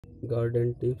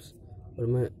Garden tips. और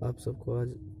मैं आप सबको आज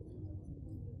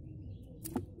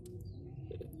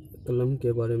कलम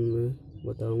के बारे में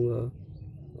बताऊंगा।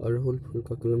 अड़हुल फूल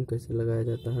का कलम कैसे लगाया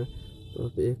जाता है। तो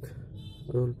आप एक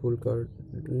अड़हुल फूल का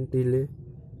डंडी ले,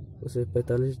 उसे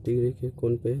 45 डिग्री के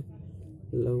कोण पे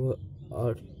लगभग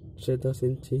 8 से 10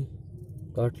 इंची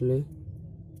काट ले।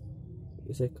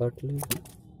 इसे काट ले।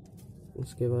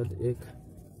 उसके बाद एक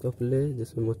कप ले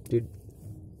जिसमें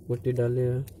मट्टी डाले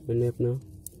है। मैंने अपना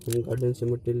गार्डन से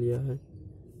मट्टी लिया है।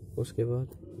 उसके बाद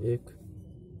एक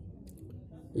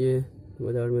ये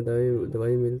बाज़ार में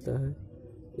दवाई मिलता है,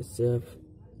 इससे आप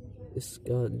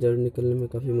इसका जड़ निकलने में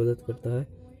काफ़ी मदद करता है।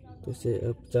 तो इसे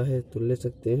आप चाहे तो ले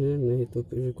सकते हैं, नहीं तो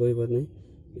फिर कोई बात नहीं।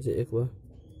 इसे एक बार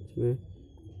इसमें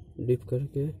डिप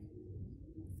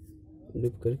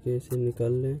करके इसे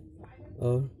निकाल लें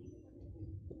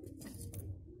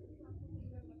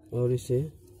और इसे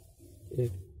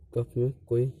एक कप में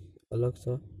कोई अलग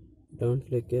सा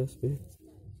डांट लेके उसमें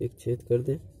एक छेद कर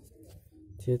दें।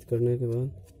 छेद करने के बाद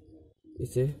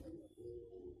इसे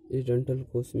इस डंठल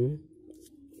को उसमें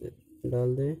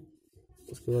डाल दें।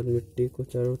 उसके बाद मिट्टी को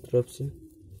चारों तरफ से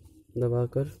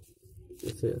दबाकर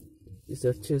इसे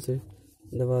अच्छे से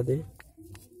दबा दें।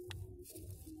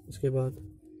 उसके बाद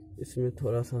इसमें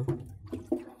थोड़ा सा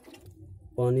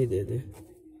पानी दे दें।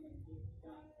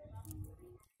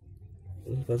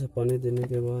 हल्का सा पानी देने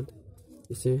के बाद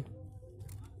इसे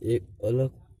एक अलग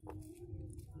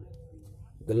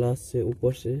गिलास से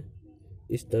ऊपर से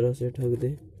इस तरह से ढक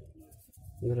दें।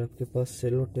 अगर आपके पास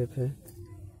सेलो टेप है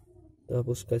तो आप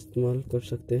उसका इस्तेमाल कर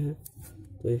सकते हैं।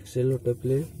 तो एक सेलो टेप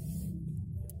ले,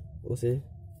 उसे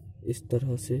इस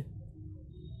तरह से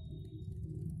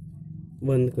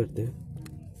बंद कर दें।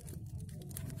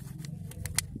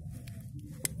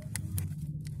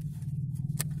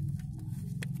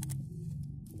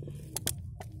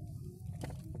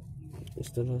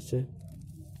 इस तरह से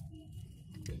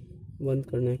बंद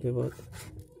करने के बाद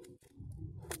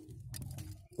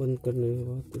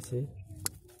इसे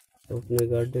अपने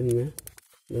गार्डन में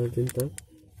 10 दिन तक,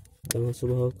 जहाँ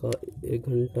सुबह का 1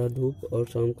 घंटा धूप और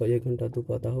शाम का 1 घंटा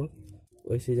धूप आता हो,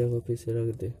 वैसी जगह पे इसे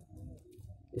रख दें।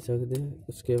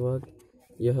 उसके बाद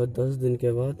यह 10 दिन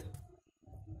के बाद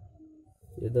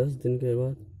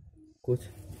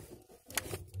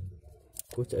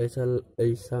कुछ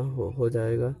ऐसा हो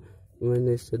जाएगा।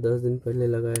 मैंने इसे 10 दिन पहले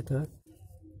लगाया था।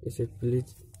 इसे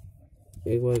प्लीज़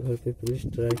एक बार घर पे प्लीज़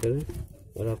ट्राई करें।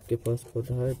 और आपके पास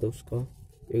पौधा है तो उसका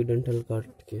एक डंठल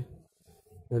काट के।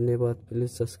 धन्यवाद।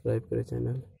 प्लीज़ सब्सक्राइब करें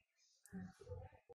चैनल।